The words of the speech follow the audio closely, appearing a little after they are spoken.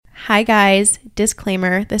Hi guys,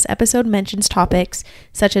 disclaimer, this episode mentions topics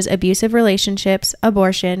such as abusive relationships,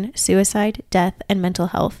 abortion, suicide, death, and mental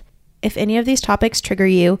health. If any of these topics trigger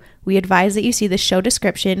you, we advise that you see the show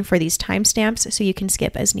description for these timestamps so you can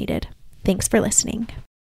skip as needed. Thanks for listening.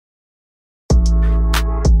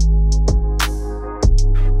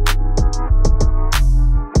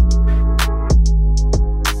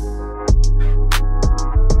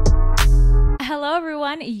 Hello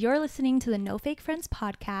everyone, you're listening to the No Fake Friends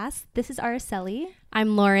podcast. This is Araceli.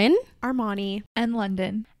 I'm Lauren. Armani. And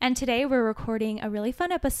London. And today we're recording a really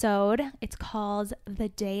fun episode. It's called The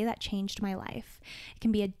Day That Changed My Life. It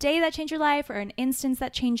can be a day that changed your life or an instance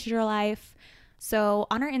that changed your life. So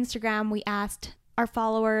on our Instagram, we asked our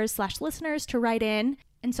followers / listeners to write in.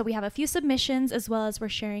 And so we have a few submissions as well as we're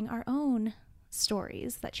sharing our own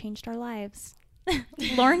stories that changed our lives.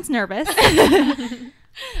 Lauren's nervous.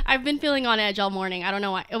 I've been feeling on edge all morning. I don't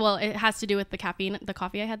know why. Well, it has to do with the caffeine, the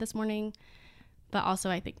coffee I had this morning. But also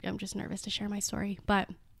I think I'm just nervous to share my story. But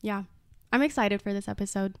yeah, I'm excited for this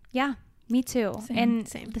episode. Yeah, me too. Same.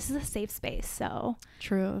 This is a safe space, so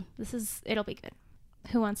True. it'll be good.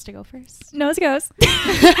 Who wants to go first? Nose goes.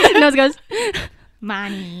 Nose goes.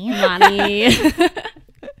 Money.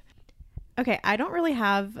 Okay, I don't really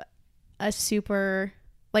have a super,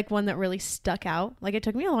 one that really stuck out. It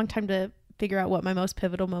took me a long time to figure out what my most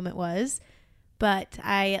pivotal moment was, but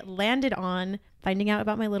I landed on finding out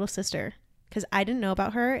about my little sister because I didn't know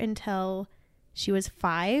about her until she was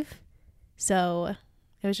 5. So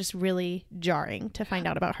it was just really jarring to find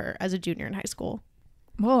out about her as a junior in high school.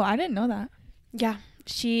 Whoa, I didn't know that. Yeah,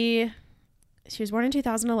 she was born in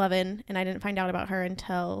 2011 and I didn't find out about her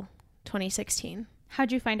until 2016.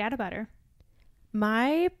 How'd you find out about her?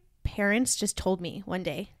 My parents just told me one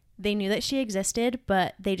day. They knew that she existed,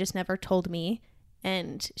 but they just never told me.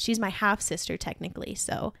 And she's my half sister technically,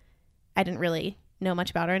 so I didn't really know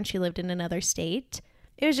much about her, and she lived in another state.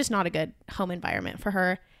 It was just not a good home environment for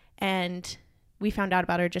her, and we found out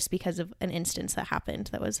about her just because of an instance that happened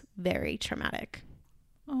that was very traumatic.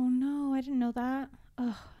 Oh no, I didn't know that.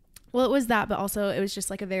 Ugh. Well, it was that, but also it was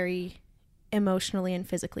just a very emotionally and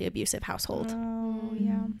physically abusive household. Oh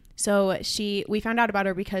yeah. So we found out about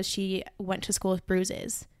her because she went to school with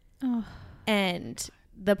bruises. Oh. And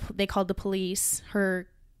they called the police. Her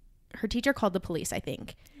teacher called the police, I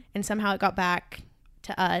think. And somehow it got back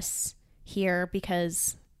to us here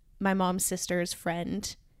because my mom's sister's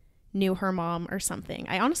friend knew her mom or something.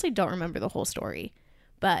 I honestly don't remember the whole story,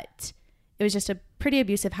 but it was just a pretty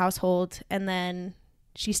abusive household. And then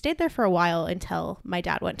she stayed there for a while until my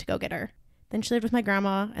dad went to go get her. Then she lived with my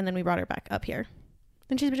grandma, and then we brought her back up here.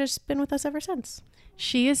 Then she's just been with us ever since.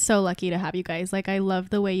 She is so lucky to have you guys. I love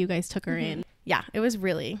the way you guys took her in. Yeah, it was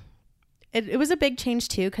really, it was a big change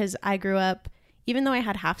too, because I grew up, even though I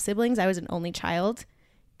had half siblings, I was an only child.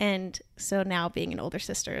 And so now being an older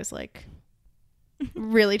sister is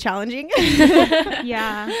really challenging.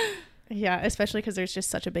 Yeah. Yeah, especially because there's just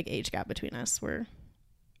such a big age gap between us where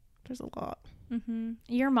there's a lot. Mm-hmm.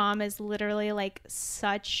 Your mom is literally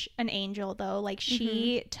such an angel though.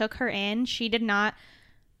 She took her in. She did not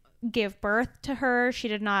give birth to her. She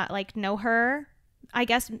did not know her, I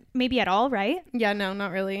guess, maybe at all, right? Yeah, no,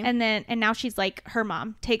 not really. And now she's her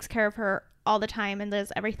mom, takes care of her all the time and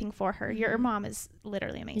does everything for her. Your mom is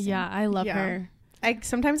literally amazing. Yeah, I love her.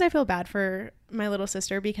 Sometimes I feel bad for my little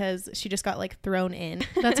sister because she just got thrown in.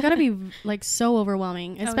 That's gotta be so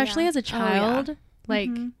overwhelming, especially as a child.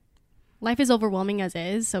 Life is overwhelming as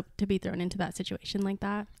is, so to be thrown into that situation like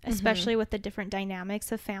that, especially with the different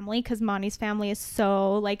dynamics of family, because Monty's family is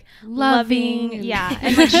so loving. Yeah,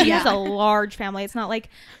 and she has a large family. It's not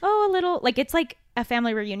a little, it's a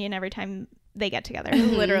family reunion every time they get together.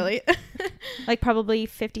 Literally. Probably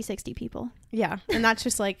 50-60 people. Yeah, and that's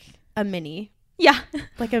just a mini. Yeah.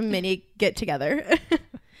 A mini get together.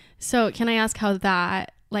 So can I ask how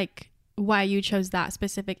that, why you chose that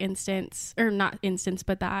specific instance, or not instance,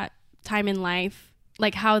 but that time in life,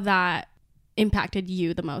 how that impacted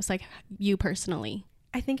you the most, you personally?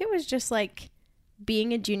 I think it was just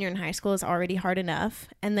being a junior in high school is already hard enough,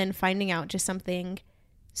 and then finding out just something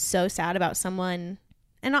so sad about someone,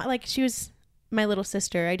 and not she was my little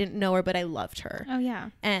sister. I didn't know her, but I loved her. Oh yeah.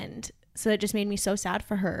 And so it just made me so sad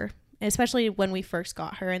for her, especially when we first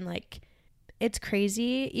got her. And it's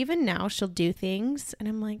crazy, even now she'll do things and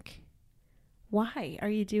I'm why are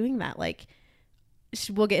you doing that?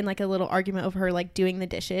 We'll get in a little argument over her doing the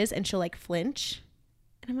dishes, and she'll flinch,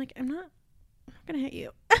 and I'm I'm not gonna hit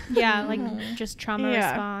you. Yeah. Just trauma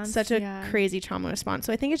response. Such a crazy trauma response.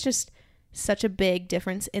 So I think it's just such a big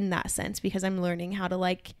difference in that sense, because I'm learning how to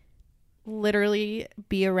literally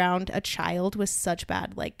be around a child with such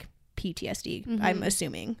bad PTSD, I'm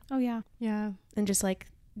assuming. Oh yeah. Yeah. And just like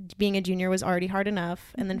being a junior was already hard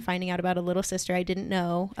enough. And then finding out about a little sister I didn't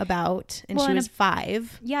know about, and Well, she and was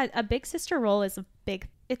 5. Yeah, a big sister role is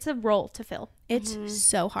it's a role to fill. It's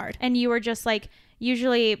so hard. And you were just like,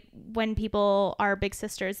 usually when people are big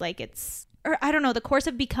sisters, like or I don't know, the course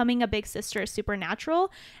of becoming a big sister is supernatural.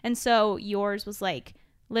 And so yours was like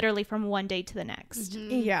literally from one day to the next.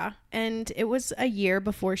 Yeah. And it was a year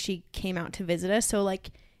before she came out to visit us. So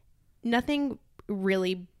like nothing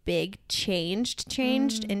really big changed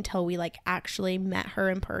until we like actually met her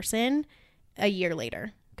in person a year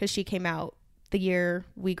later, because she came out the year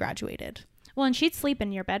we graduated. Well, and she'd sleep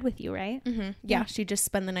in your bed with you, right? Yeah, she'd just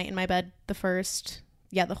spend the night in my bed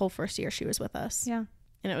the whole first year she was with us. Yeah.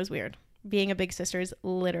 And it was weird. Being a big sister is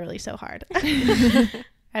literally so hard.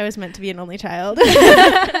 I was meant to be an only child.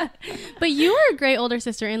 But you were a great older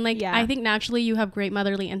sister, and like Yeah. I think naturally you have great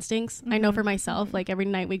motherly instincts. I know for myself, like every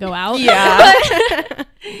night we go out. Yeah.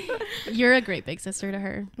 You're a great big sister to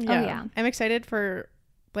her. Yeah. yeah. I'm excited for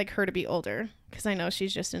like her to be older, because I know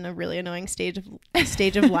she's just in a really annoying stage of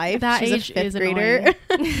life. That she's age a 5th is grader.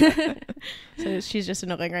 annoying. So she's just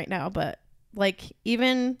annoying right now. But like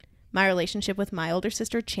even my relationship with my older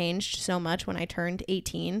sister changed so much when I turned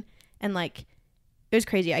 18, and like it was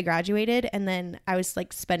crazy. I graduated and then I was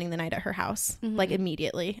like spending the night at her house like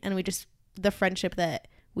immediately, and the friendship that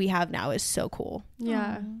we have now is so cool.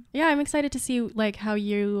 Yeah. Yeah, I'm excited to see like how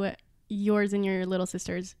yours and your little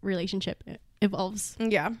sister's relationship evolves.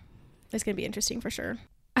 Yeah, it's gonna be interesting for sure.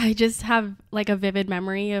 I just have like a vivid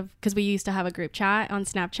memory of, because we used to have a group chat on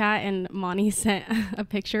Snapchat, and Moni sent a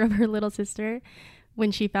picture of her little sister when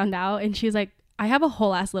she found out, and she was like, I have a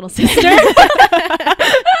whole ass little sister. I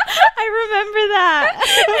remember that.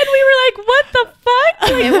 And we were like, what the fuck?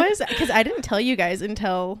 It was because I didn't tell you guys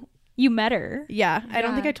until You met her. I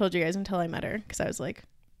don't think Yeah. I told you guys until I met her, because I was like,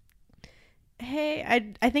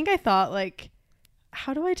 hey, I think I thought like,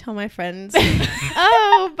 how do I tell my friends?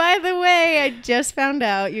 Oh, by the way, I just found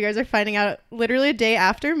out you guys are finding out literally a day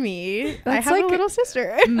after me. I That's have like a little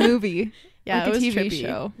sister. Movie. Yeah, like it was a TV trippy.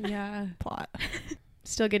 show Yeah. plot.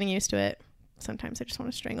 Still getting used to it. Sometimes I just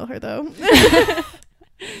want to strangle her though.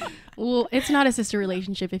 Well, it's not a sister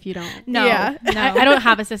relationship if you don't. No. Yeah. No. I don't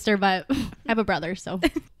have a sister, but I have a brother, so.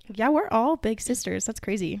 Yeah, we're all big sisters. That's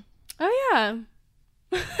crazy. Oh, yeah.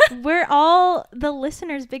 We're all the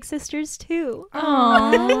listeners' big sisters too.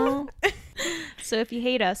 Aww. So if you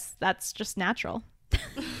hate us, that's just natural.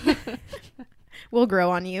 We'll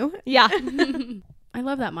grow on you. Yeah. I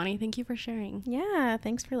love that, Moni. Thank you for sharing. Yeah,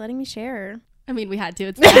 thanks for letting me share. I mean, we had to.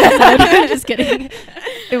 It's the episode. Just kidding.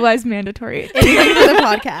 It was mandatory. Anything for the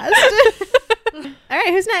podcast. All right,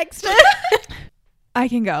 who's next? I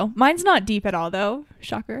can go. Mine's not deep at all, though.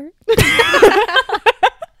 Shocker.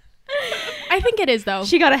 I think it is, though.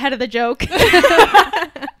 She got ahead of the joke.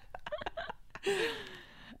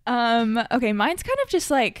 Okay, mine's kind of just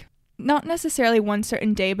like not necessarily one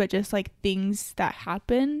certain day, but just like things that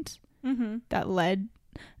happened that led.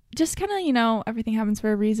 Just kind of, everything happens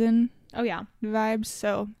for a reason Oh yeah. vibes.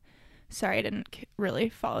 So sorry, I didn't really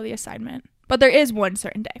follow the assignment, but there is one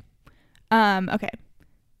certain day. Okay,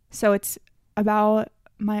 so it's about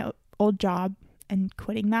my old job and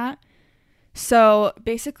quitting that. So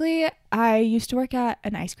basically, I used to work at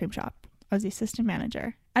an ice cream shop. I was the assistant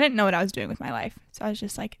manager. I didn't know what I was doing with my life, so I was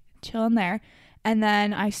just like chilling there. And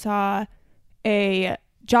then I saw a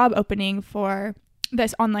job opening for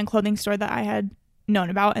this online clothing store that I had known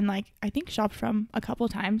about and like I think shopped from a couple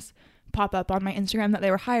times pop up on my Instagram that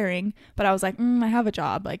they were hiring. But I was like, I have a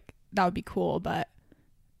job, like that would be cool, but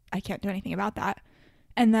I can't do anything about that.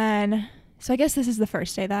 And then, so I guess this is the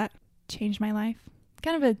first day that changed my life.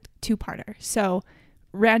 Kind of a two-parter. So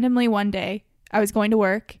randomly one day I was going to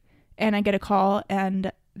work and I get a call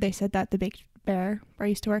and they said that the Big Bear where I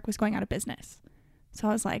used to work was going out of business. So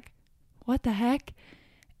I was like, what the heck?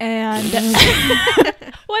 And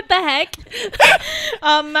What the heck?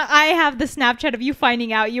 I have the Snapchat of you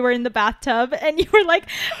finding out you were in the bathtub and you were like,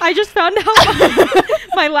 I just found out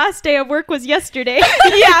my last day of work was yesterday.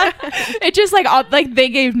 yeah, it just like they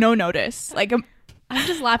gave no notice. Like I'm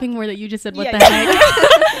just laughing more that you just said, what Yeah. the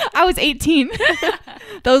heck? I was 18.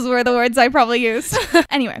 Those were the words I probably used.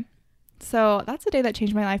 Anyway, so that's the day that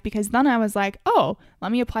changed my life because then I was like, oh,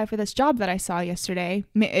 let me apply for this job that I saw yesterday.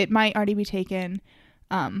 It might already be taken,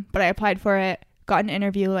 but I applied for it, got an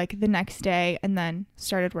interview like the next day, and then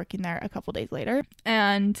started working there a couple days later.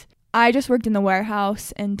 And I just worked in the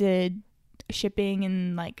warehouse and did shipping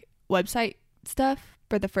and like website stuff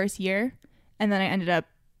for the first year. And then I ended up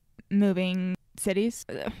moving cities.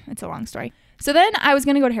 It's a long story. So then I was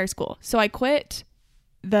going to go to hair school. So I quit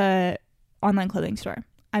the online clothing store.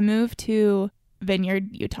 I moved to Vineyard,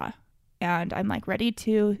 Utah, and I'm like ready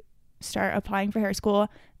to start applying for hair school.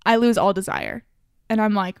 I lose all desire. And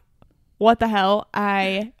I'm like, what the hell?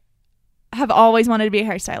 I have always wanted to be a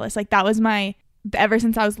hairstylist. Like that was ever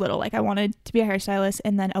since I was little, like I wanted to be a hairstylist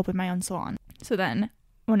and then open my own salon. So then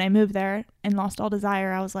when I moved there and lost all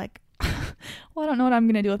desire, I was like, well, I don't know what I'm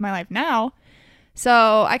going to do with my life now.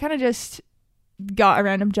 So I kind of just got a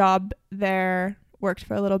random job there, worked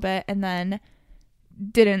for a little bit, and then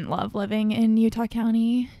didn't love living in Utah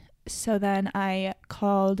County. So then I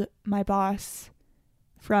called my boss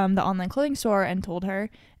from the online clothing store and told her,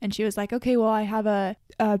 and she was like, okay, well, I have a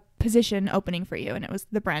position opening for you. And it was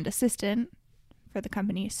the brand assistant for the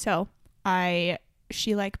company. So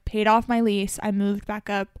she like paid off my lease. I moved back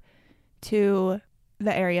up to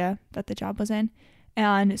the area that the job was in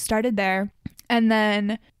and started there. And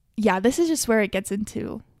then, yeah, this is just where it gets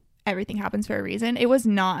into everything happens for a reason. It was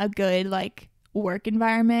not a good like work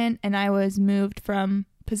environment, and I was moved from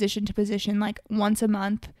position to position like once a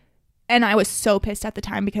month. And I was so pissed at the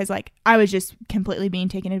time because like I was just completely being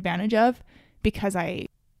taken advantage of, because I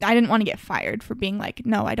didn't want to get fired for being like,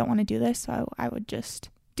 no, I don't want to do this. So I would just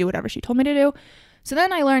do whatever she told me to do. So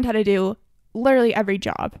then I learned how to do literally every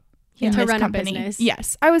job in to this run company. a business.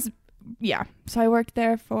 Yes. So I worked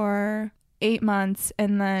there for 8 months,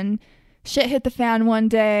 and then shit hit the fan one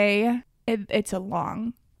day. It's a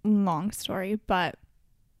long story, but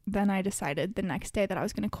then I decided the next day that I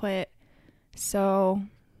was going to quit. So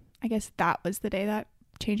I guess that was the day that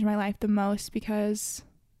changed my life the most, because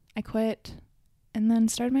I quit and then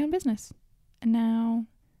started my own business. And now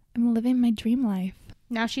I'm living my dream life.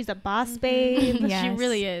 Now she's a boss babe. Yes. She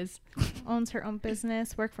really is. Owns her own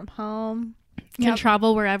business, work from home. Can Yep.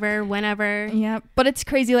 travel wherever, whenever. Yeah, but it's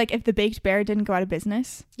crazy. Like if the Baked Bear didn't go out of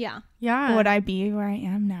business, Yeah. Yeah. would I be where I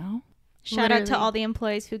am now? Shout out to Literally. all the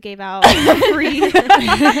employees who gave out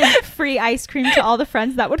free ice cream to all the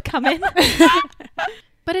friends that would come in.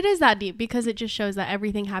 But it is that deep, because it just shows that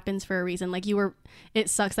everything happens for a reason. Like it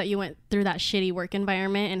sucks that you went through that shitty work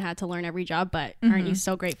environment and had to learn every job, but aren't you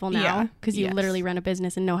so grateful Yeah. now? Because you Yes. literally run a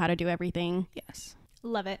business and know how to do everything. Yes.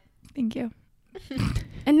 Love it. Thank you.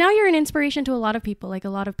 And now you're an inspiration to a lot of people, like a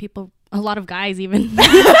lot of guys even.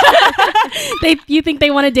 You think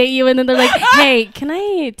they want to date you, and then they're like, hey, can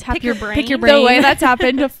I Pick your brain? Pick your brain. The way that's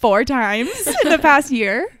happened 4 times in the past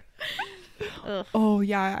year. Ugh. Oh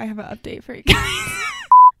yeah, I have an update for you guys.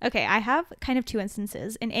 Okay, I have kind of 2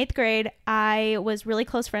 instances. In 8th grade, I was really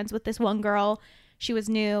close friends with this one girl. She was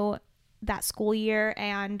new that school year,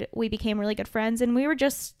 and we became really good friends, and it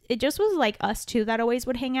just was like us two that always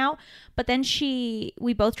would hang out. But then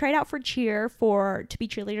we both tried out for cheer to be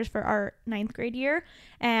cheerleaders for our 9th grade year,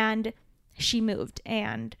 and she moved.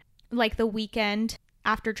 And like the weekend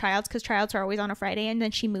after tryouts, because tryouts are always on a Friday, and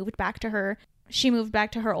then she moved back to her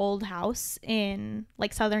old house in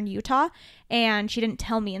like southern Utah, and she didn't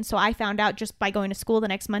tell me. And so I found out just by going to school the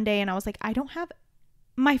next Monday, and I was like, I don't have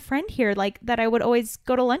my friend here, like that I would always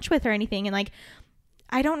go to lunch with or anything. And like,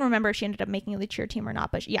 I don't remember if she ended up making the cheer team or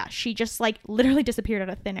not, but yeah, she just like literally disappeared out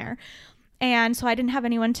of thin air. And so I didn't have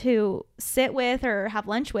anyone to sit with or have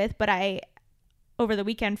lunch with, but I, over the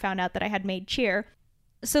weekend, found out that I had made cheer.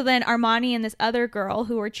 So then Armani and this other girl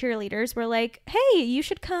who were cheerleaders were like, hey, you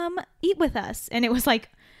should come eat with us. And it was like,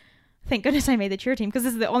 thank goodness I made the cheer team, because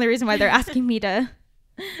this is the only reason why they're asking me to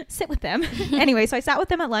sit with them. Anyway, so I sat with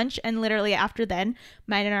them at lunch, and literally after then,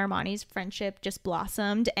 mine and Armani's friendship just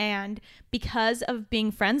blossomed. And because of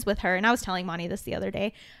being friends with her, and I was telling Mani this the other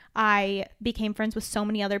day, I became friends with so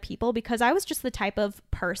many other people, because I was just the type of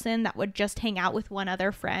person that would just hang out with one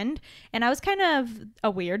other friend. And I was kind of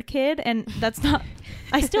a weird kid, and that's not,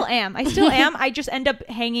 I still am. I just end up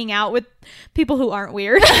hanging out with people who aren't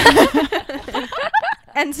weird.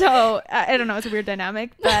 And so I don't know, it's a weird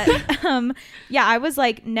dynamic, but yeah, I was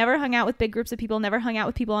like never hung out with big groups of people, never hung out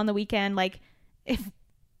with people on the weekend. Like if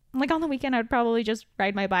like on the weekend, I would probably just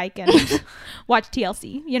ride my bike and watch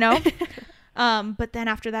TLC, you know? But then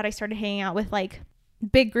after that, I started hanging out with like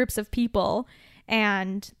big groups of people.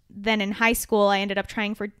 And then in high school, I ended up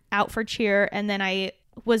trying out for cheer. And then I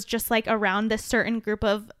was just like around this certain group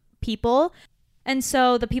of people. And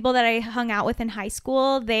so the people that I hung out with in high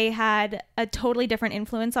school, they had a totally different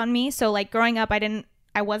influence on me. So like growing up,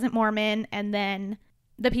 I wasn't Mormon. And then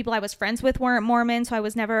the people I was friends with weren't Mormon. So I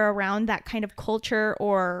was never around that kind of culture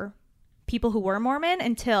or people who were Mormon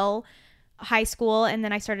until high school. And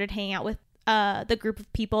then I started hanging out with the group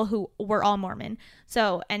of people who were all Mormon.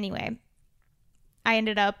 So anyway, I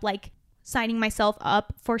ended up like signing myself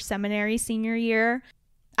up for seminary senior year.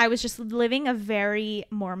 I was just living a very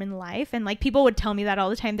Mormon life, and like people would tell me that all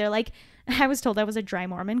the time. They're like, I was told I was a dry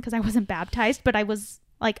Mormon because I wasn't baptized, but I was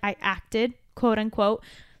Like I acted, quote unquote,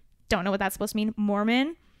 don't know what that's supposed to mean,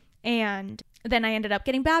 Mormon. And then I ended up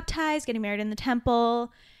getting baptized, getting married in the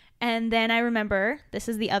temple. And then I remember, this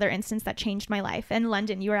is the other instance that changed my life. And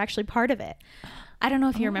London, you were actually part of it. I don't know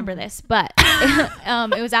if you remember this, but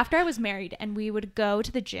it was after I was married, and we would go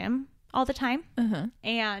to the gym all the time.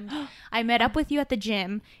 And I met up with you at the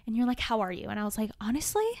gym, and you're like, how are you? And I was like,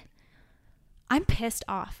 honestly, I'm pissed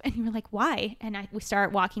off. And you were like, why? And we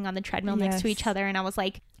start walking on the treadmill next to each other. And I was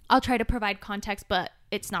like, I'll try to provide context, but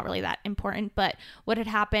it's not really that important. But what had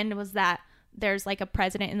happened was that there's like a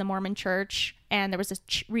president in the Mormon church, and there was this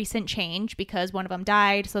recent change because one of them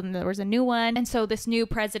died. So then there was a new one. And so this new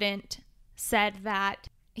president said that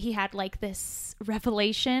he had like this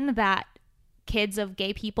revelation that kids of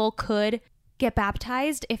gay people could get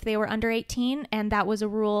baptized if they were under 18. And that was a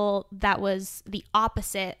rule that was the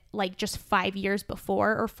opposite, like just 5 years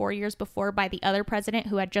before or 4 years before, by the other president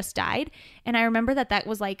who had just died. And I remember that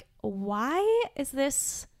was like, why is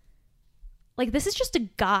this? Like, this is just a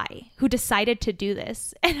guy who decided to do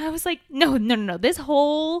this. And I was like, no. This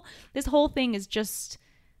whole thing is just,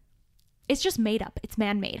 it's just made up. It's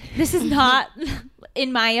man-made. This is not,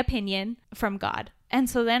 in my opinion, from God. And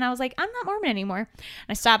so then I was like, I'm not Mormon anymore. And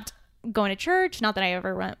I stopped going to church. Not that I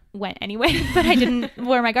ever went anyway, but I didn't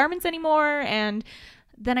wear my garments anymore. And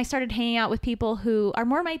then I started hanging out with people who are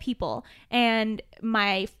more my people. And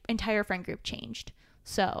my entire friend group changed.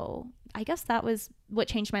 So I guess that was what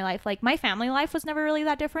changed my life. Like, my family life was never really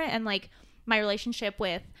that different. And like my relationship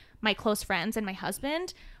with my close friends and my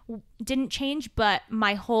husband didn't change, but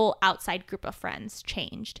my whole outside group of friends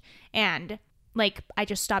changed. And like, I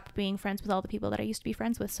just stopped being friends with all the people that I used to be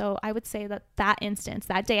friends with. So I would say that instance,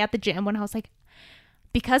 that day at the gym when I was like,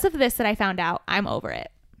 because of this that I found out, I'm over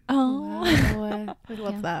it. Oh, wow. I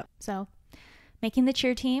love that. So making the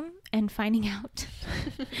cheer team and finding out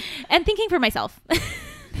and thinking for myself.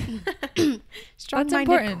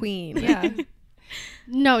 Strong-minded queen. Yeah.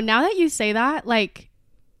 No, now that you say that, like,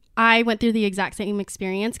 I went through the exact same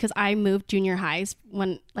experience because I moved junior highs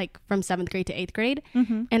from 7th grade to 8th grade.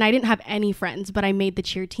 And I didn't have any friends, but I made the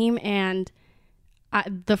cheer team, and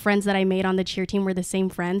the friends that I made on the cheer team were the same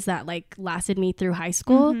friends that like lasted me through high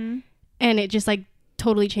school. And it just like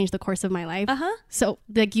totally changed the course of my life. So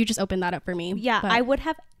like, you just opened that up for me. Yeah, I would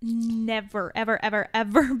have never,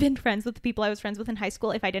 ever been friends with the people I was friends with in high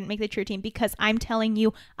school if I didn't make the cheer team, because I'm telling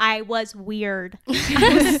you, I was weird.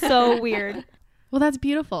 I was so weird. Well, that's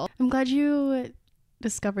beautiful. I'm glad you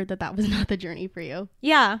discovered that was not the journey for you.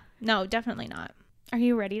 Yeah, no, definitely not. Are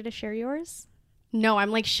you ready to share yours? No,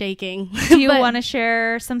 I'm like shaking. Do you want to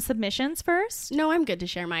share some submissions first? No, I'm good to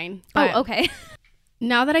share mine. Oh, okay.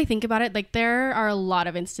 Now that I think about it, like, there are a lot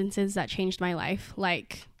of instances that changed my life.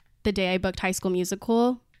 Like the day I booked High School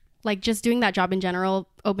Musical, like just doing that job in general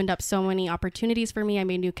opened up so many opportunities for me. I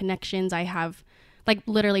made new connections. I have like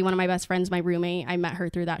literally one of my best friends, my roommate, I met her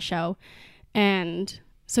through that show. And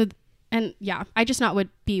so, and yeah, I just not would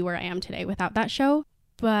be where I am today without that show.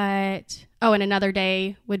 But, and another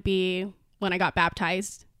day would be when I got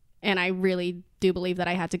baptized. And I really do believe that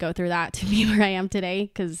I had to go through that to be where I am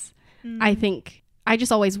today. Because I think I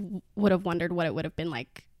just always would have wondered what it would have been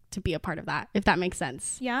like to be a part of that, if that makes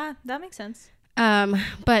sense. Yeah, that makes sense.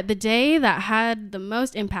 But the day that had the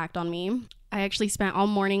most impact on me, I actually spent all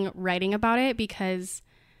morning writing about it because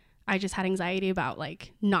I just had anxiety about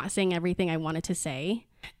like not saying everything I wanted to say.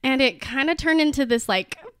 And it kind of turned into this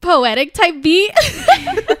like poetic type beat.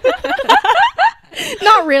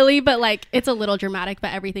 Not really, but like it's a little dramatic,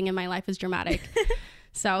 but everything in my life is dramatic.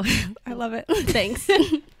 So I love it. Thanks.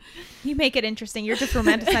 You make it interesting. You're just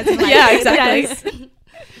romanticizing life. Yeah, exactly.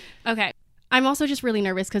 Okay. I'm also just really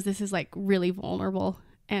nervous because this is like really vulnerable,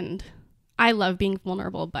 and I love being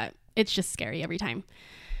vulnerable, but it's just scary every time.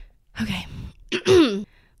 Okay.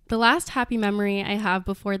 The last happy memory I have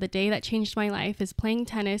before the day that changed my life is playing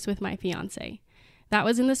tennis with my fiance. That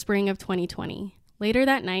was in the spring of 2020. Later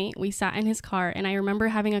that night, we sat in his car, and I remember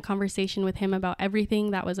having a conversation with him about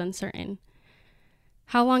everything that was uncertain.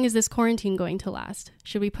 How long is this quarantine going to last?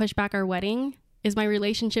 Should we push back our wedding? Is my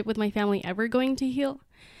relationship with my family ever going to heal?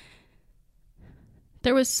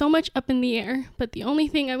 There was so much up in the air, but the only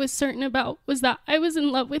thing I was certain about was that I was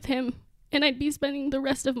in love with him, and I'd be spending the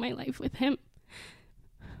rest of my life with him.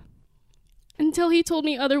 Until he told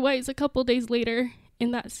me otherwise a couple days later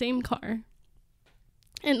in that same car.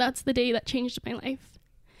 And that's the day that changed my life.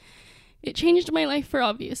 It changed my life for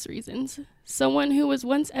obvious reasons. Someone who was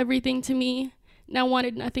once everything to me now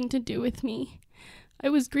wanted nothing to do with me. I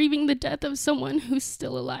was grieving the death of someone who's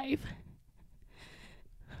still alive.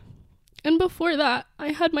 And before that, I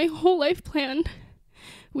had my whole life planned.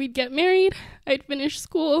 We'd get married, I'd finish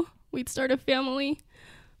school, we'd start a family.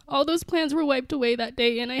 All those plans were wiped away that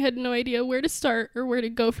day, and I had no idea where to start or where to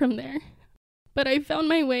go from there. But I found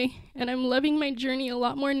my way, and I'm loving my journey a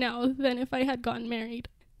lot more now than if I had gotten married.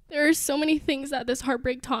 There are so many things that this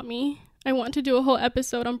heartbreak taught me. I want to do a whole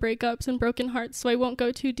episode on breakups and broken hearts, so I won't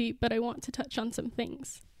go too deep, but I want to touch on some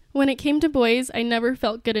things. When it came to boys, I never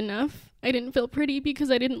felt good enough. I didn't feel pretty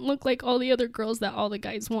because I didn't look like all the other girls that all the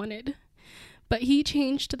guys wanted. But he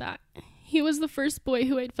changed that. He was the first boy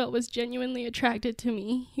who I felt was genuinely attracted to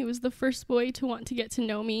me. He was the first boy to want to get to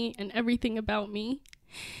know me and everything about me.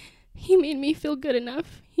 He made me feel good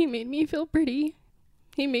enough. He made me feel pretty.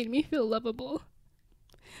 He made me feel lovable.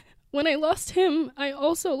 When I lost him, I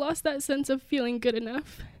also lost that sense of feeling good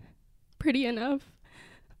enough, pretty enough,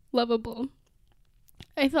 lovable.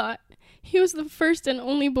 I thought, he was the first and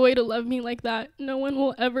only boy to love me like that. No one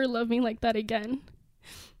will ever love me like that again.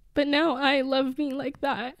 But now I love me like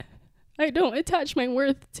that. I don't attach my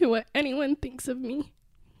worth to what anyone thinks of me.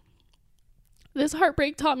 This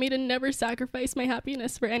heartbreak taught me to never sacrifice my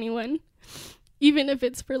happiness for anyone, even if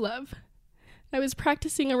it's for love. I was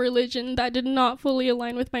practicing a religion that did not fully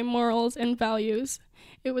align with my morals and values.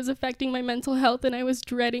 It was affecting my mental health, and I was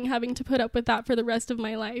dreading having to put up with that for the rest of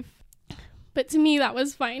my life. But to me, that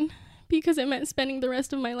was fine, because it meant spending the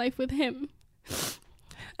rest of my life with him.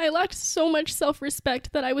 I lacked so much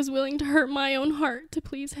self-respect that I was willing to hurt my own heart to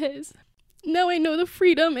please his. Now I know the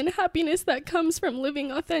freedom and happiness that comes from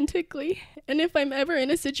living authentically, and if I'm ever in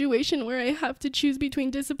a situation where I have to choose between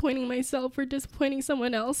disappointing myself or disappointing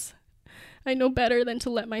someone else, I know better than to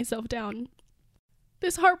let myself down.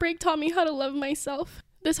 This heartbreak taught me how to love myself.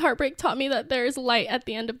 This heartbreak taught me that there is light at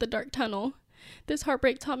the end of the dark tunnel. This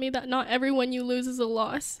heartbreak taught me that not everyone you lose is a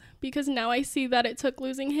loss, because now I see that it took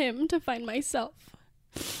losing him to find myself.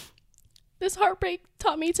 This heartbreak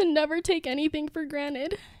taught me to never take anything for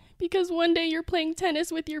granted, because one day you're playing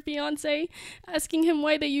tennis with your fiancé, asking him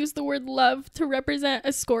why they use the word love to represent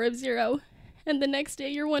a score of 0, and the next day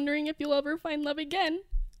you're wondering if you'll ever find love again.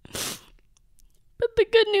 But the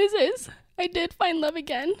good news is, I did find love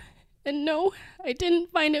again, and no, I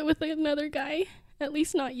didn't find it with another guy, at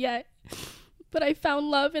least not yet, but I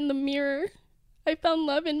found love in the mirror. I found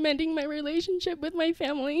love in mending my relationship with my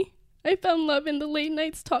family. I found love in the late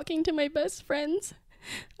nights talking to my best friends.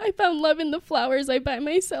 I found love in the flowers I buy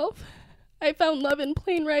myself. I found love in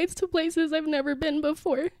plane rides to places I've never been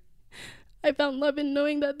before. I found love in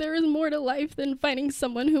knowing that there is more to life than finding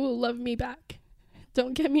someone who will love me back.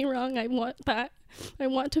 Don't get me wrong, I want that. I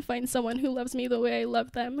want to find someone who loves me the way I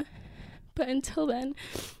love them. But until then,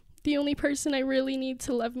 the only person I really need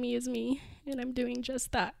to love me is me, and I'm doing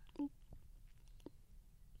just that.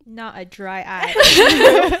 Not a dry eye.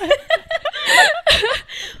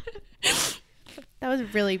 That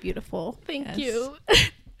was really beautiful. Thank you.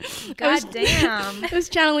 God damn. I was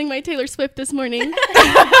channeling my Taylor Swift this morning.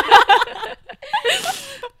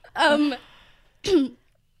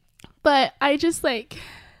 But I just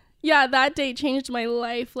that day changed my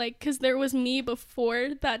life, because there was me before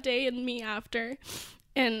that day and me after.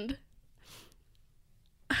 And,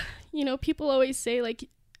 people always say,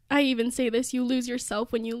 I even say this, you lose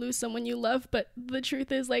yourself when you lose someone you love, but the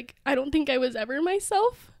truth is, I don't think I was ever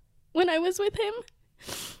myself when I was with him.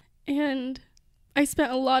 And I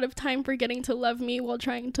spent a lot of time forgetting to love me while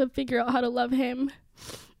trying to figure out how to love him.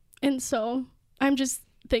 And so I'm just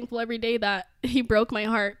thankful every day that he broke my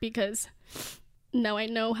heart, because now I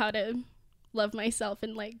know how to love myself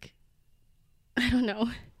and I don't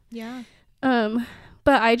know. Yeah.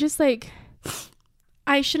 But I just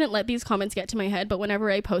I shouldn't let these comments get to my head, but whenever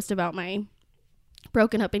I post about my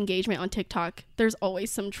broken up engagement on TikTok, there's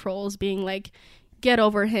always some trolls being get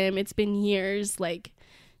over him, it's been years,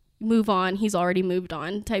 move on, he's already moved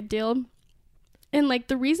on type deal. And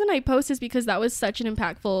the reason I post is because that was such an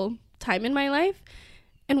impactful time in my life.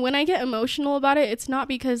 And when I get emotional about it, it's not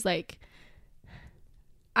because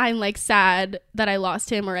I'm sad that I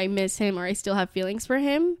lost him or I miss him or I still have feelings for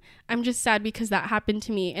him. I'm just sad because that happened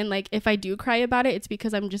to me. And if I do cry about it, it's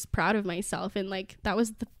because I'm just proud of myself. And that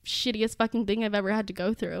was the shittiest fucking thing I've ever had to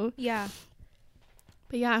go through. Yeah.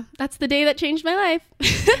 But yeah, that's the day that changed my life.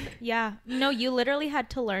 Yeah. No, you literally had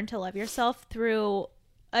to learn to love yourself through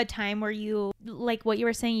a time where you, what you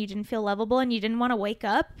were saying, you didn't feel lovable and you didn't want to wake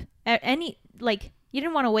up you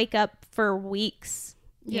didn't want to wake up for weeks,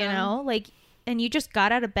 you know, and you just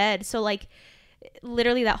got out of bed. So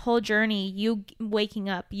literally that whole journey, you waking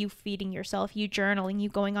up, you feeding yourself, you journaling, you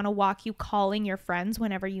going on a walk, you calling your friends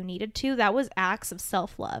whenever you needed to, that was acts of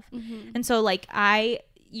self-love. Mm-hmm. And so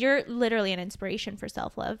you're literally an inspiration for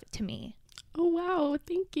self-love to me. Oh, wow.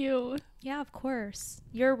 Thank you. Yeah, of course.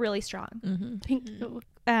 You're really strong. Mm-hmm. Thank you.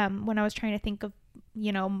 When I was trying to think of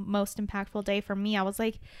most impactful day for me, I was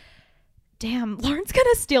like, damn, Lauren's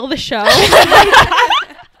gonna steal the show.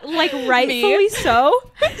 Like rightfully so.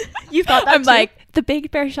 You thought that I'm too? like, the Big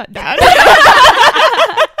Bear shut down.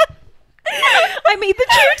 I made the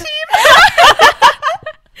cheer team.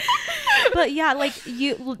 But yeah, like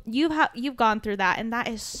you've gone through that, and that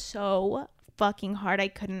is so fucking hard. I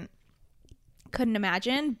couldn't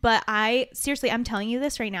imagine. But I'm telling you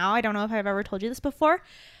this right now. I don't know if I've ever told you this before,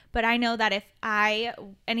 but I know that if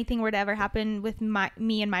anything were to ever happen with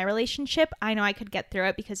me and my relationship, I know I could get through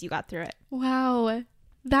it because you got through it. Wow.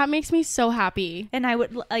 That makes me so happy. And I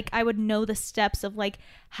would know the steps of like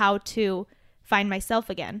how to find myself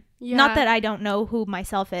again. Yeah. Not that I don't know who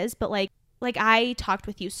myself is, but like I talked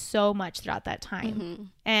with you so much throughout that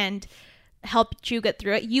time and helped you get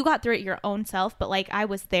through it. You got through it your own self, but like I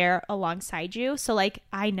was there alongside you. So like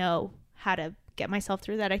I know how to get myself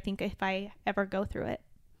through that, I think, if I ever go through it.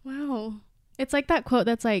 Wow. It's like that quote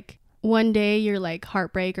that's like, one day your like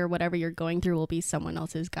heartbreak or whatever you're going through will be someone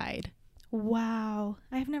else's guide. Wow.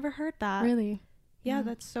 I've never heard that. Really? Yeah,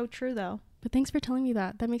 that's so true though. But thanks for telling me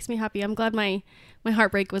that. That makes me happy. I'm glad my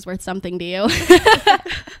heartbreak was worth something to you.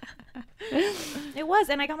 It was,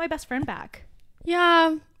 and I got my best friend back.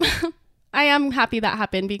 Yeah. I am happy that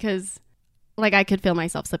happened because like I could feel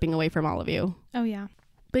myself slipping away from all of you. Oh yeah.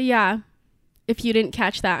 But yeah, if you didn't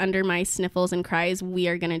catch that under my sniffles and cries, we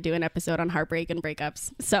are going to do an episode on heartbreak and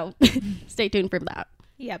breakups. So stay tuned for that.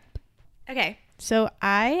 Yep. Okay. So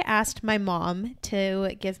I asked my mom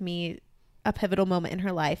to give me a pivotal moment in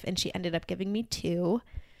her life, and she ended up giving me 2.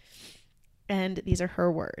 And these are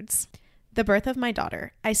her words. The birth of my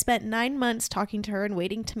daughter. I spent 9 months talking to her and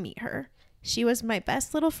waiting to meet her. She was my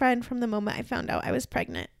best little friend from the moment I found out I was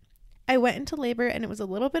pregnant. I went into labor, and it was a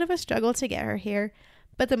little bit of a struggle to get her here,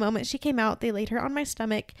 but the moment she came out, they laid her on my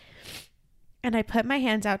stomach, and I put my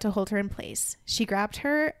hands out to hold her in place. She grabbed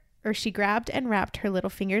and wrapped her little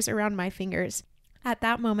fingers around my fingers. At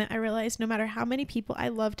that moment, I realized no matter how many people I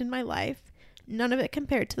loved in my life, none of it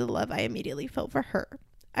compared to the love I immediately felt for her.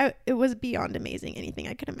 It was beyond amazing, anything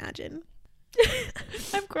I could imagine.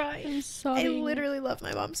 I'm crying. I'm sorry. I literally love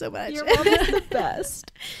my mom so much. Your mom is the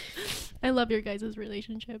best. I love your guys'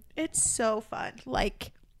 relationship. It's so fun.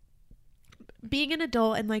 Like, being an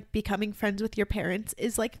adult and like becoming friends with your parents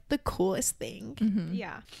is like the coolest thing. Mm-hmm.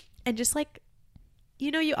 Yeah. And just like,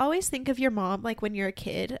 you always think of your mom like when you're a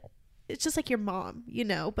kid. It's just like your mom,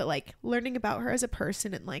 but like learning about her as a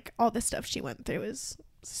person and like all the stuff she went through is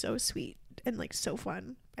so sweet and like so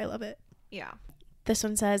fun. I love it. Yeah. This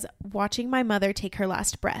one says, watching my mother take her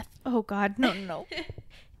last breath. Oh God. No.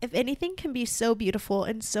 If anything can be so beautiful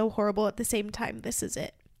and so horrible at the same time, this is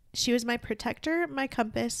it. She was my protector, my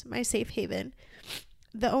compass, my safe haven,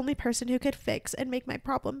 the only person who could fix and make my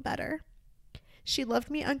problem better. She loved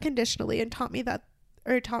me unconditionally and taught me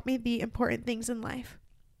the important things in life.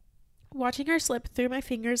 Watching her slip through my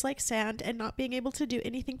fingers like sand and not being able to do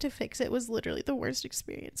anything to fix it was literally the worst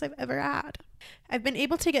experience I've ever had. I've been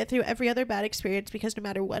able to get through every other bad experience because no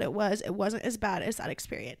matter what it wasn't as bad as that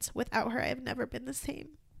experience. Without her, I've never been the same.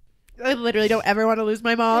 I literally don't ever want to lose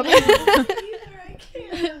my mom.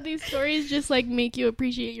 These stories just like make you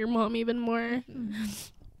appreciate your mom even more.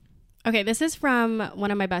 Okay, this is from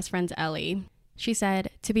one of my best friends, Ellie. She said,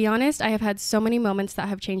 to be honest, I have had so many moments that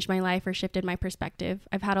have changed my life or shifted my perspective.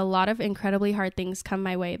 I've had a lot of incredibly hard things come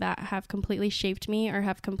my way that have completely shaped me or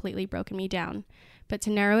have completely broken me down. But to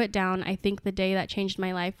narrow it down, I think the day that changed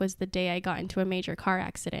my life was the day I got into a major car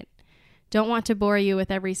accident. Don't want to bore you with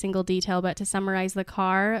every single detail, but to summarize, the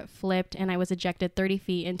car flipped and I was ejected 30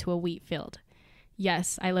 feet into a wheat field.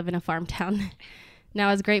 Yes, I live in a farm town. Now,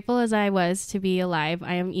 as grateful as I was to be alive,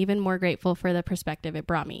 I am even more grateful for the perspective it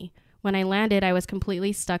brought me. When I landed, I was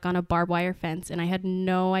completely stuck on a barbed wire fence and I had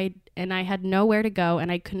nowhere to go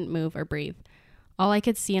and I couldn't move or breathe. All I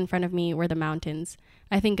could see in front of me were the mountains.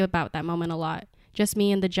 I think about that moment a lot. Just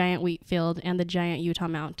me and the giant wheat field and the giant Utah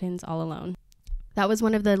mountains all alone. That was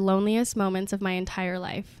one of the loneliest moments of my entire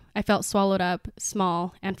life. I felt swallowed up,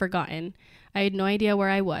 small, and forgotten. I had no idea where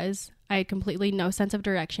I was. I had completely no sense of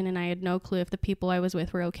direction and I had no clue if the people I was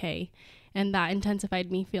with were okay. And that intensified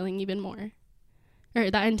the feeling even more.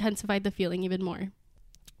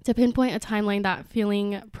 To pinpoint a timeline, that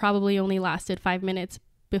feeling probably only lasted 5 minutes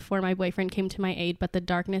before my boyfriend came to my aid, but the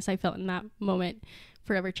darkness I felt in that moment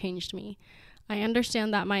forever changed me. I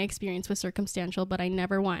understand that my experience was circumstantial, but I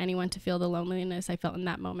never want anyone to feel the loneliness I felt in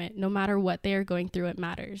that moment. No matter what they are going through, it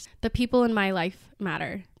matters. The people in my life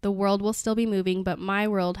matter. The world will still be moving, but my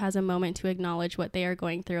world has a moment to acknowledge what they are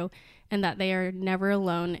going through and that they are never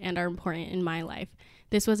alone and are important in my life.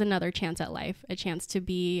 This was another chance at life, a chance to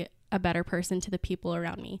be a better person to the people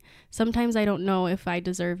around me. Sometimes I don't know if I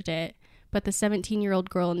deserved it, but the 17-year-old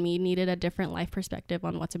girl in me needed a different life perspective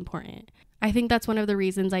on what's important. I think that's one of the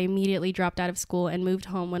reasons I immediately dropped out of school and moved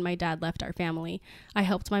home when my dad left our family. I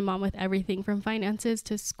helped my mom with everything from finances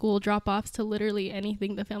to school drop-offs to literally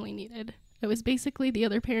anything the family needed. I was basically the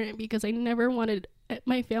other parent because I never wanted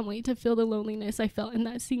my family to feel the loneliness I felt in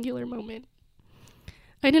that singular moment.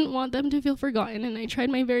 I didn't want them to feel forgotten, and I tried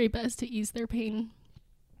my very best to ease their pain.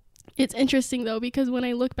 It's interesting, though, because when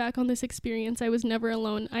I look back on this experience, I was never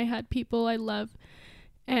alone. I had people I love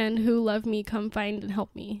and who love me come find and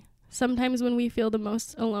help me. Sometimes when we feel the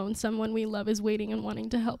most alone, someone we love is waiting and wanting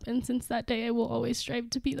to help, and since that day, I will always strive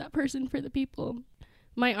to be that person for the people.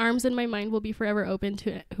 My arms and my mind will be forever open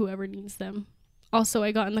to whoever needs them. Also,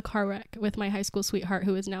 I got in the car wreck with my high school sweetheart,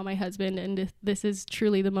 who is now my husband, and this is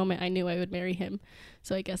truly the moment I knew I would marry him.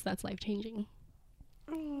 So I guess that's life-changing.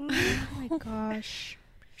 Oh my gosh.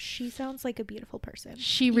 She sounds like a beautiful person.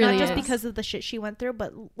 She really Not just is. because of the shit she went through,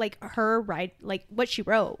 but like her ride, like what she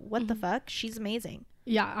wrote. What the fuck? She's amazing.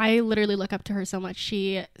 Yeah, I literally look up to her so much.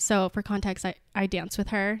 So for context, I dance with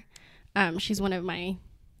her. She's one of my,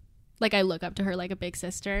 like, I look up to her like a big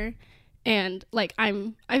sister. And like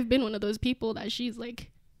I've been one of those people that she's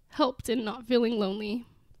like helped in not feeling lonely.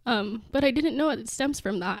 But I didn't know it stems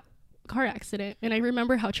from that car accident. And I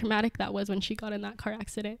remember how traumatic that was when she got in that car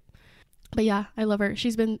accident. But yeah, I love her. I'm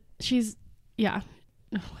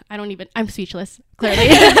speechless, clearly.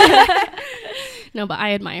 No, but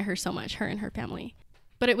I admire her so much, her and her family.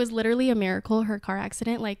 But it was literally a miracle, her car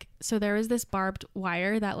accident. Like, so there was this barbed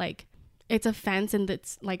wire that like, it's a fence and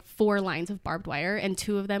it's like 4 lines of barbed wire and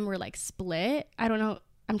 2 of them were like split. I don't know.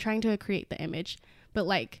 I'm trying to create the image, but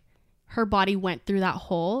like her body went through that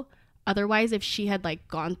hole. Otherwise, if she had like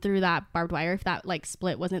gone through that barbed wire, if that like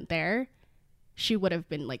split wasn't there, she would have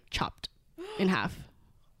been like chopped in half.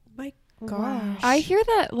 My Gosh. I hear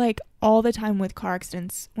that like all the time with car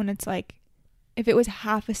accidents when it's like if it was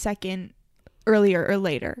half a second earlier or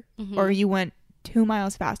later or you went 2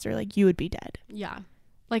 miles faster, like you would be dead. Yeah.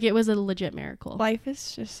 Like it was a legit miracle. Life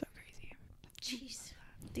is just so crazy. Jeez.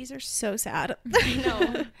 These are so sad. I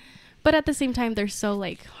know. But at the same time, they're so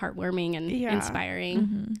like heartwarming and Yeah. inspiring.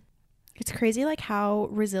 Mm-hmm. It's crazy like how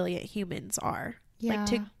resilient humans are. Yeah. Like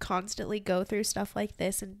to constantly go through stuff like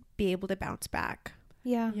this and be able to bounce back.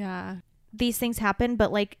 Yeah. Yeah. These things happen,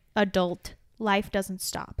 but like adult life doesn't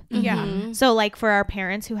stop. Yeah. Mhm. So like for our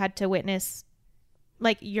parents who had to witness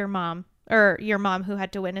like your mom who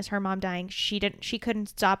had to witness her mom dying, she couldn't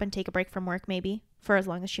stop and take a break from work maybe for as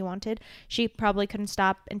long as she wanted. She probably couldn't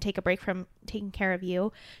stop and take a break from taking care of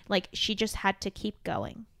you. Like she just had to keep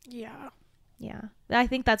going. Yeah. Yeah. I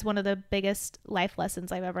think that's one of the biggest life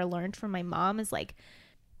lessons I've ever learned from my mom is like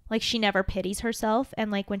she never pities herself.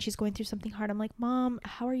 And like when she's going through something hard, I'm like, Mom,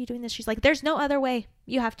 how are you doing this? She's like, there's no other way.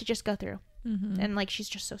 You have to just go through. Mm-hmm. And like she's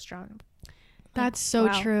just so strong. That's so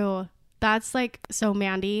wow. true. That's like, so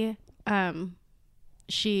Mandy,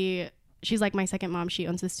 she's like my second mom. She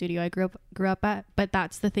owns the studio I grew up at, but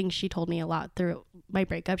that's the thing she told me a lot through my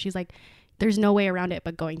breakup. She's like, there's no way around it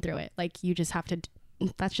but going through it. Like you just have to,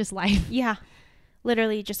 that's just life. Yeah.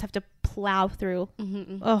 Literally you just have to plow through.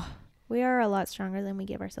 Mm-hmm. Oh, we are a lot stronger than we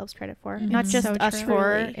give ourselves credit for. Mhm. Not just So us true.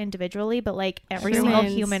 four Truly. individually, but like every Humans.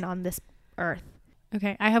 single human on this earth.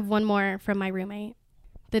 Okay, I have one more from my roommate.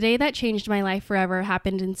 The day that changed my life forever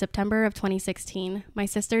happened in September of 2016. My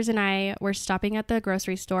sisters and I were stopping at the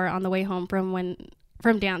grocery store on the way home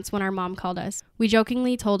from dance when our mom called us. We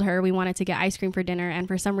jokingly told her we wanted to get ice cream for dinner, and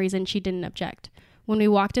for some reason she didn't object. When we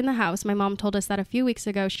walked in the house, my mom told us that a few weeks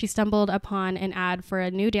ago she stumbled upon an ad for a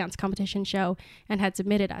new dance competition show and had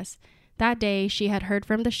submitted us. That day, she had heard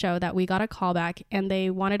from the show that we got a call back and they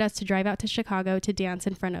wanted us to drive out to Chicago to dance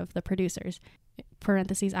in front of the producers.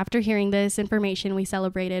 Parentheses, after hearing this information, we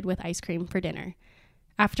celebrated with ice cream for dinner.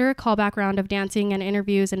 After a callback round of dancing and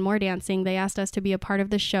interviews and more dancing, they asked us to be a part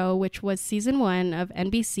of the show, which was season 1 of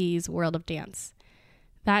NBC's World of Dance.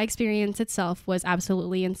 That experience itself was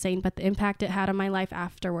absolutely insane, but the impact it had on my life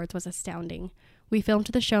afterwards was astounding. We filmed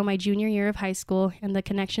the show my junior year of high school, and the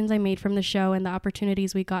connections I made from the show and the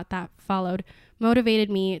opportunities we got that followed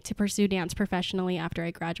motivated me to pursue dance professionally after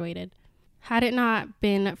I graduated. Had it not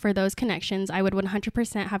been for those connections, I would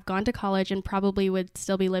 100% have gone to college and probably would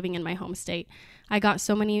still be living in my home state. I got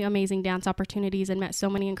so many amazing dance opportunities and met so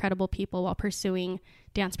many incredible people while pursuing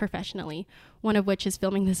dance professionally, one of which is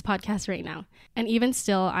filming this podcast right now. And even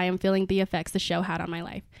still, I am feeling the effects the show had on my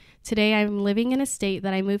life. Today, I'm living in a state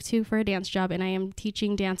that I moved to for a dance job, and I am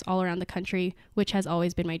teaching dance all around the country, which has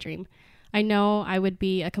always been my dream. I know I would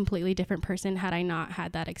be a completely different person had I not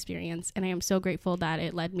had that experience, and I am so grateful that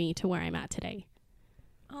it led me to where I'm at today.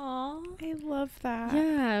 Aw. I love that.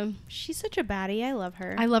 Yeah. She's such a baddie. I love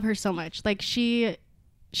her. I love her so much. Like she's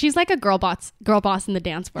like a girl boss in the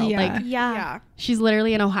dance world. Yeah. Like yeah. she's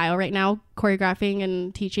literally in Ohio right now choreographing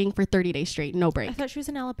and teaching for 30 days straight, no I break. thought she was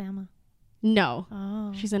in Alabama. No.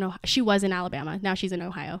 Oh. She's in she was in Alabama. Now she's in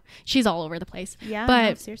Ohio. She's all over the place. Yeah. But-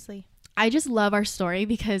 no, seriously. I just love our story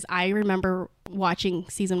because I remember watching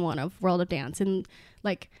season 1 of World of Dance, and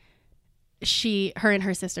like her and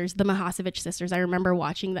her sisters, the Mahasevich sisters, I remember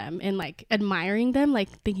watching them and like admiring them, like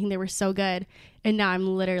thinking they were so good. And now I'm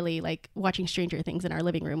literally like watching Stranger Things in our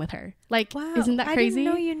living room with her. Like, Wow. isn't that crazy? I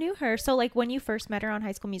didn't know you knew her. So like when you first met her on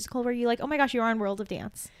High School Musical, were you like, oh my gosh, you're on World of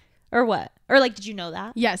Dance? Or what? Or like, did you know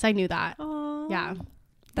that? Yes, I knew that. Oh. Yeah.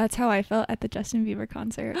 That's how I felt at the Justin Bieber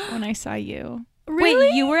concert when I saw you. Really?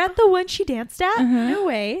 Wait, you were at the one she danced at? Uh-huh. No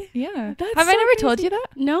way. Yeah. That's Have I so never told crazy. you that?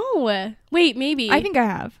 No. Wait, maybe. I think I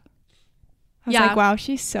have. I was Yeah. like, wow,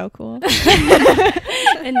 she's so cool.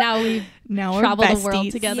 And now we Now we're travel the besties.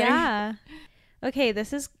 world together. Yeah. Okay,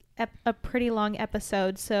 this is a pretty long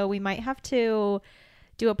episode, so we might have to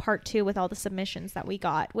do a part 2 with all the submissions that we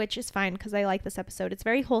got, which is fine because I like this episode. It's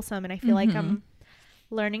very wholesome, and I feel like I'm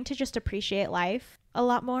learning to just appreciate life a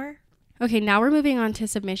lot more. Okay, now we're moving on to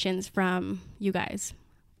submissions from you guys.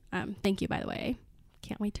 Thank you, by the way.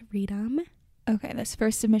 Can't wait to read them. Okay, this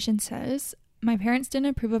first submission says, my parents didn't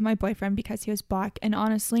approve of my boyfriend because he was black, and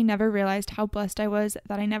honestly never realized how blessed I was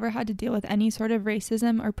that I never had to deal with any sort of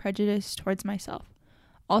racism or prejudice towards myself.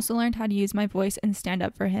 Also learned how to use my voice and stand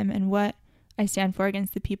up for him and what I stand for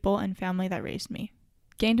against the people and family that raised me.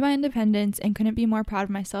 Gained my independence and couldn't be more proud of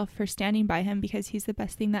myself for standing by him because he's the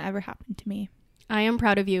best thing that ever happened to me. I am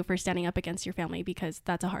proud of you for standing up against your family because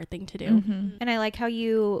that's a hard thing to do. Mm-hmm. And I like how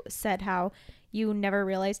you said how you never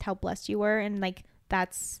realized how blessed you were, and like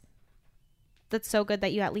that's so good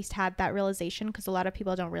that you at least had that realization, because a lot of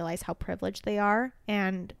people don't realize how privileged they are,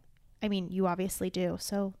 and I mean you obviously do,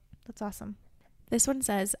 so that's awesome. This one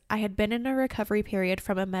says, I had been in a recovery period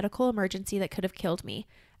from a medical emergency that could have killed me.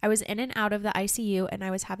 I was in and out of the ICU, and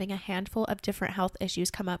I was having a handful of different health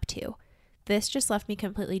issues come up too. This just left me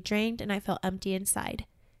completely drained, and I felt empty inside.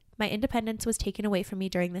 My independence was taken away from me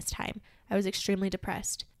during this time. I was extremely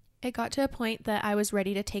depressed. It got to a point that I was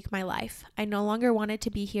ready to take my life. I no longer wanted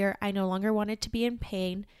to be here. I no longer wanted to be in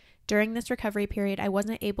pain. During this recovery period, I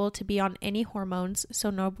wasn't able to be on any hormones, so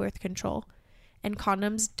no birth control. And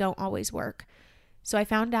condoms don't always work. So I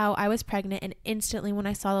found out I was pregnant, and instantly when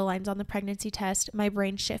I saw the lines on the pregnancy test, my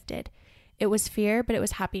brain shifted. It was fear, but it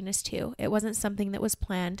was happiness too. It wasn't something that was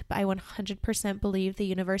planned, but I 100% believe the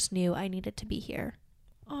universe knew I needed to be here.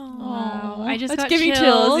 Wow. I just Let's got give you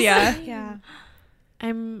chills. chills. Yeah. Yeah.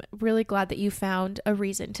 I'm really glad that you found a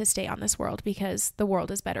reason to stay on this world, because the world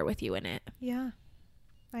is better with you in it. Yeah,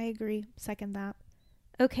 I agree. Second that.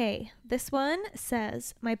 Okay, this one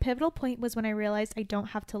says, my pivotal point was when I realized I don't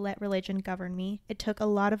have to let religion govern me. It took a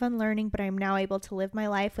lot of unlearning, but I am now able to live my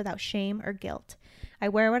life without shame or guilt. I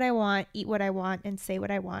wear what I want, eat what I want, and say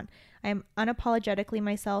what I want. I am unapologetically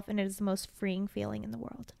myself, and it is the most freeing feeling in the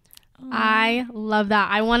world. I love that.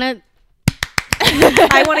 I want to.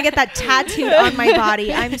 I want to get that tattooed on my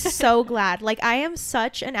body. I'm so glad. Like, I am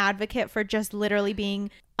such an advocate for just literally being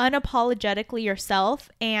unapologetically yourself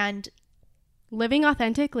and Living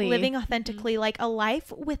authentically. like a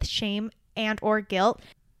life with shame and or guilt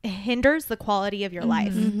hinders the quality of your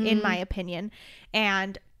life, in my opinion.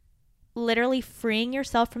 And literally freeing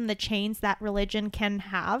yourself from the chains that religion can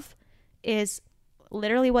have is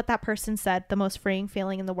literally what that person said, the most freeing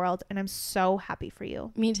feeling in the world. And I'm so happy for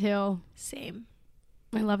you. Me too. Same.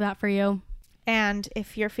 I love that for you. And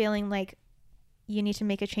if you're feeling like you need to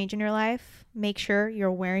make a change in your life, make sure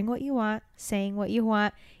you're wearing what you want, saying what you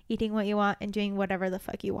want, eating what you want, and doing whatever the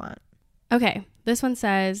fuck you want. Okay, this one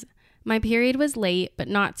says, my period was late, but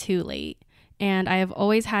not too late. And I have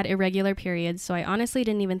always had irregular periods, so I honestly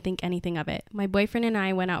didn't even think anything of it. My boyfriend and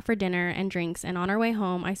I went out for dinner and drinks, and on our way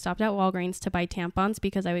home, I stopped at Walgreens to buy tampons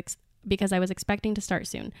because I was expecting to start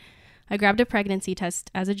soon. I grabbed a pregnancy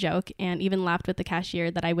test as a joke and even laughed with the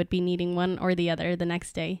cashier that I would be needing one or the other the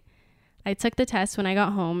next day. I took the test when I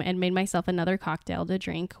got home and made myself another cocktail to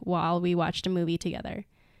drink while we watched a movie together.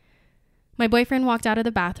 My boyfriend walked out of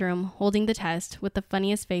the bathroom holding the test with the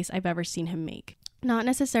funniest face I've ever seen him make. Not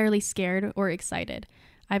necessarily scared or excited.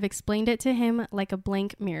 I've explained it to him like a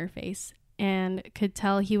blank mirror face and could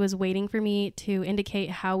tell he was waiting for me to indicate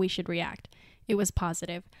how we should react. It was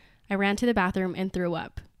positive. I ran to the bathroom and threw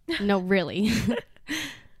up. No, really.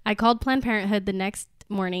 I called Planned Parenthood the next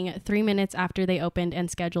morning, 3 minutes after they opened,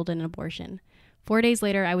 and scheduled an abortion. 4 days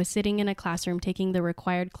later, I was sitting in a classroom taking the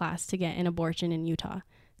required class to get an abortion in Utah.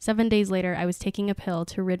 7 days later, I was taking a pill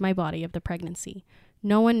to rid my body of the pregnancy.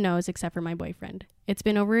 No one knows except for my boyfriend. It's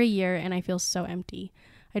been over a year and I feel so empty.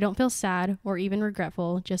 I don't feel sad or even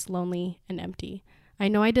regretful, just lonely and empty. I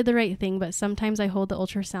know I did the right thing, but sometimes I hold the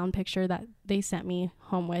ultrasound picture that they sent me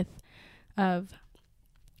home with of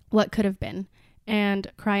what could have been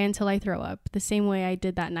and cry until I throw up, the same way I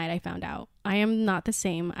did that night I found out. I am not the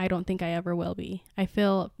same. I don't think I ever will be. I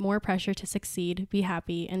feel more pressure to succeed, be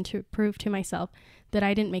happy, and to prove to myself that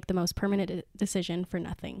I didn't make the most permanent decision for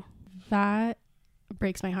nothing. That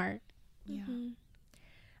breaks my heart. Yeah.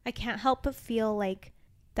 I can't help but feel like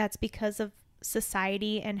that's because of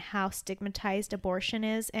society and how stigmatized abortion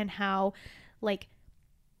is, and how like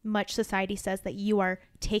much society says that you are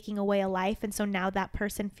taking away a life, and so now that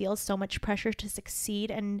person feels so much pressure to succeed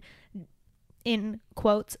and, in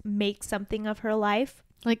quotes, make something of her life,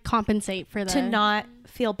 Like compensate for the... to not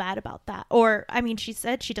feel bad about that. Or I mean, she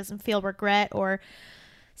said she doesn't feel regret or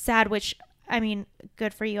sad, which I mean,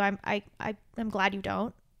 good for you. I'm glad you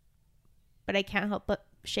don't, but I can't help but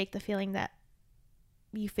shake the feeling that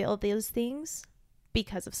you feel those things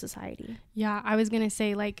because of society. Yeah, I was going to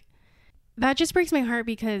say, like, that just breaks my heart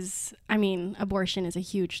because, I mean, abortion is a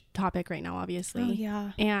huge topic right now, obviously. Oh,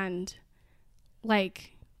 yeah. And,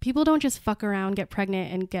 like, people don't just fuck around, get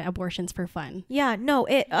pregnant, and get abortions for fun. Yeah, no,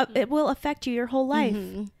 it will affect you your whole life.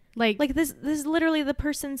 Mm-hmm. Like this is literally the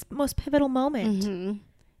person's most pivotal moment. Mm-hmm.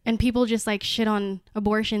 And people just, like, shit on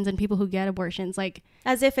abortions and people who get abortions, like...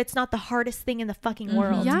 As if it's not the hardest thing in the fucking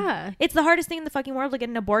world. Yeah. It's the hardest thing in the fucking world to get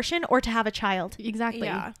an abortion or to have a child. Exactly.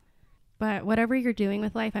 Yeah. But whatever you're doing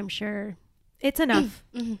with life, I'm sure... It's enough.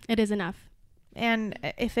 It is enough. And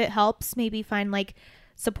if it helps, maybe find, like,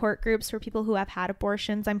 support groups for people who have had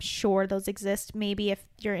abortions. I'm sure those exist. Maybe if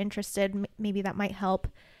you're interested, maybe that might help.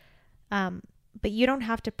 But you don't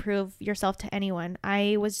have to prove yourself to anyone.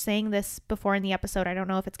 I was saying this before in the episode. I don't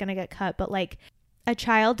know if it's going to get cut, but like, a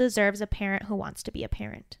child deserves a parent who wants to be a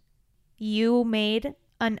parent. You made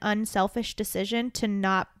an unselfish decision to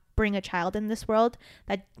not bring a child in this world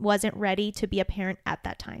that wasn't ready to be a parent at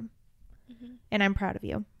that time. Mm-hmm. And I'm proud of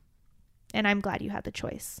you. And I'm glad you had the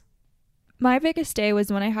choice. My biggest day was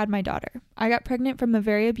when I had my daughter. I got pregnant from a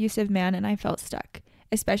very abusive man and I felt stuck,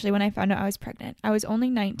 especially when I found out I was pregnant. I was only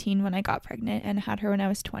 19 when I got pregnant and had her when I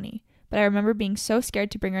was 20. But I remember being so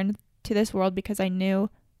scared to bring her into this world because I knew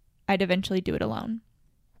I'd eventually do it alone.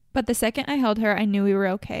 But the second I held her, I knew we were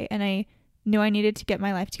okay, and I knew I needed to get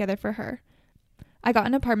my life together for her. I got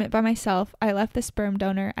an apartment by myself. I left the sperm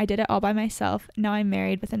donor. I did it all by myself. Now I'm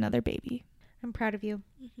married with another baby. I'm proud of you.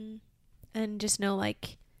 Mm-hmm. And just know,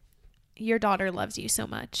 like, your daughter loves you so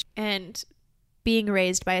much. And being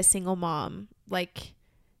raised by a single mom, like,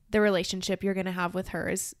 the relationship you're going to have with her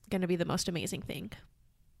is going to be the most amazing thing.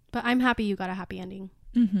 But I'm happy you got a happy ending.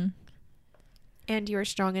 Mm-hmm. And you were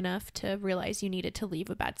strong enough to realize you needed to leave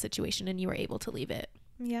a bad situation, and you were able to leave it.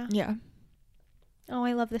 Yeah. Yeah. Oh,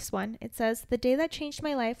 I love this one. It says, the day that changed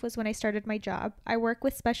my life was when I started my job. I work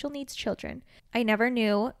with special needs children. I never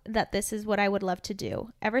knew that this is what I would love to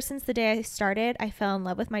do. Ever since the day I started, I fell in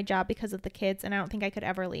love with my job because of the kids, and I don't think I could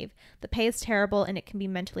ever leave. The pay is terrible and it can be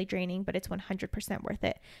mentally draining, but it's 100% worth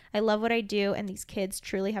it. I love what I do, and these kids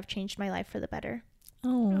truly have changed my life for the better.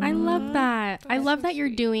 Oh, I love that. I That's love so that you're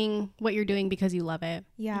sweet. doing what you're doing because you love it.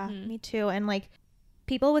 Yeah, Mhm. me too. And like,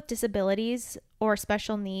 people with disabilities or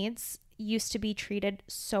special needs used to be treated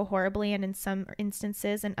so horribly, and in some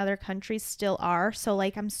instances in other countries still are. So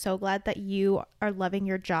like, I'm so glad that you are loving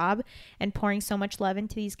your job and pouring so much love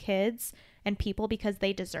into these kids and people because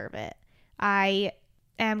they deserve it. I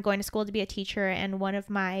am going to school to be a teacher, and one of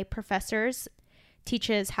my professors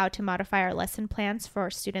teaches how to modify our lesson plans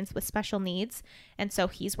for students with special needs. And so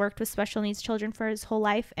he's worked with special needs children for his whole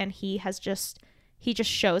life, and he just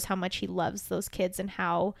shows how much he loves those kids and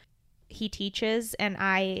how he teaches, and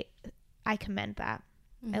I commend that.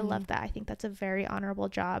 I love that. I think that's a very honorable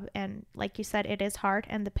job, and like you said, it is hard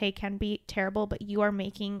and the pay can be terrible, but you are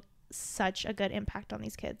making such a good impact on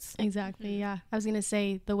these kids. Exactly. Yeah. I was going to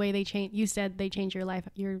say the way they change, you said they change your life.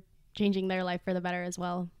 You're changing their life for the better as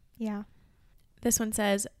well. Yeah. This one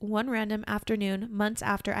says, one random afternoon, months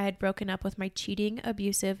after I had broken up with my cheating,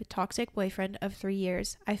 abusive, toxic boyfriend of 3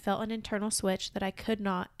 years, I felt an internal switch that I could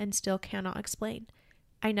not and still cannot explain.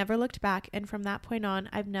 I never looked back, and from that point on,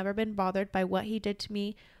 I've never been bothered by what he did to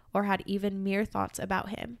me or had even mere thoughts about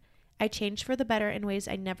him. I changed for the better in ways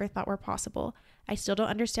I never thought were possible. I still don't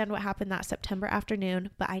understand what happened that September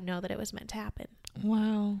afternoon, but I know that it was meant to happen.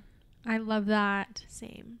 wow. I love that.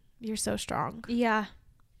 Same. You're so strong. Yeah.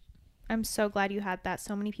 I'm so glad you had that.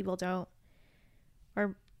 So many people don't.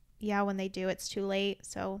 Or, yeah, when they do, it's too late.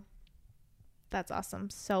 So that's awesome.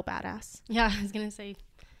 So badass. Yeah. I was going to say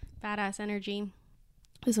badass energy.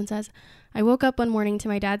 This one says, I woke up one morning to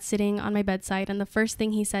my dad sitting on my bedside, and the first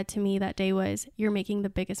thing he said to me that day was, "You're making the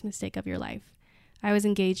biggest mistake of your life." I was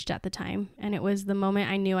engaged at the time, and it was the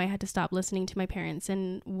moment I knew I had to stop listening to my parents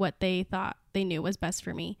and what they thought they knew was best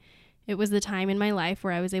for me. It was the time in my life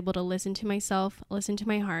where I was able to listen to myself, listen to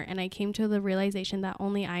my heart, and I came to the realization that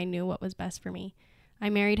only I knew what was best for me.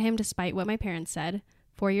 I married him despite what my parents said.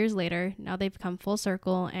 4 years later, now they've come full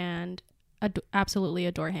circle and absolutely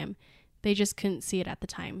adore him. They just couldn't see it at the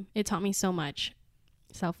time. It taught me so much.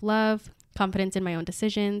 Self-love, confidence in my own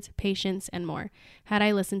decisions, patience, and more. Had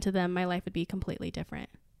I listened to them, my life would be completely different.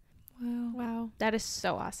 Wow. That is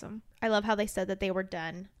so awesome. I love how they said that they were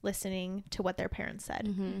done listening to what their parents said.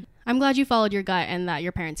 Mm-hmm. I'm glad you followed your gut and that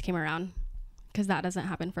your parents came around, because that doesn't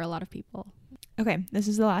happen for a lot of people. Okay, this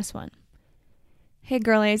is the last one. Hey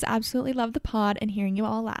girlies, absolutely love the pod and hearing you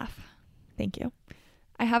all laugh. Thank you.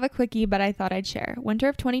 I have a quickie, but I thought I'd share. Winter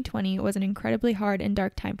of 2020 was an incredibly hard and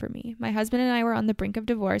dark time for me. My husband and I were on the brink of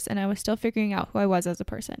divorce, and I was still figuring out who I was as a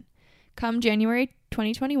person. Come January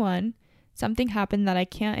 2021, something happened that I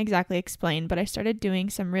can't exactly explain, but I started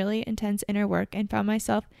doing some really intense inner work and found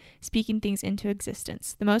myself speaking things into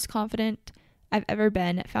existence. The most confident I've ever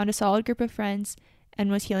been, found a solid group of friends,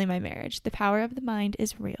 and was healing my marriage. The power of the mind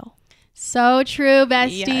is real. So true,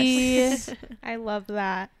 bestie. Yes. I love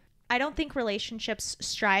that. I don't think relationships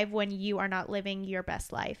strive when you are not living your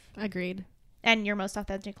best life Agreed. and your most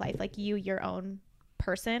authentic life, like you, your own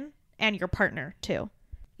person, and your partner too.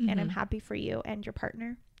 And I'm happy for you and your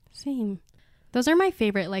partner. Same. Those are my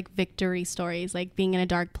favorite, like, victory stories, like being in a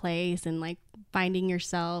dark place and like finding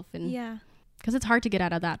yourself, and Yeah. because it's hard to get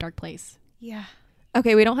out of that dark place. Yeah.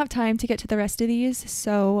 Okay, we don't have time to get to the rest of these,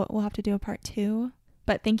 so we'll have to do a part 2.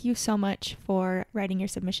 But thank you so much for writing your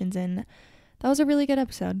submissions in. That was a really good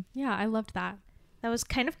episode. Yeah, I loved that. That was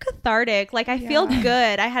kind of cathartic. Like, I feel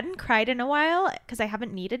good. I hadn't cried in a while because I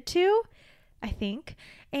haven't needed to, I think.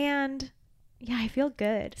 And yeah, I feel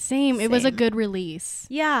good. Same. It was a good release.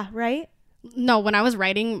 Yeah, right? No, when I was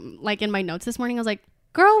writing, like, in my notes this morning, I was like,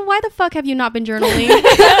 girl, why the fuck have you not been journaling?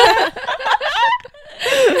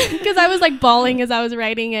 Because I was like bawling as I was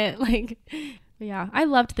writing it. Like, yeah, I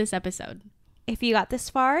loved this episode. If you got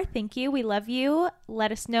this far, thank you. We love you.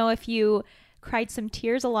 Let us know if you cried some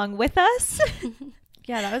tears along with us.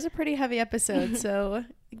 Yeah, that was a pretty heavy episode. So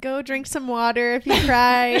go drink some water if you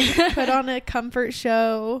cried. Put on a comfort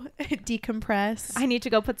show. Decompress. I need to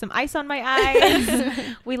go put some ice on my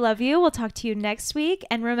eyes. We love you. We'll talk to you next week.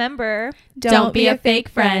 And remember, Don't be a fake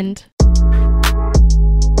friend.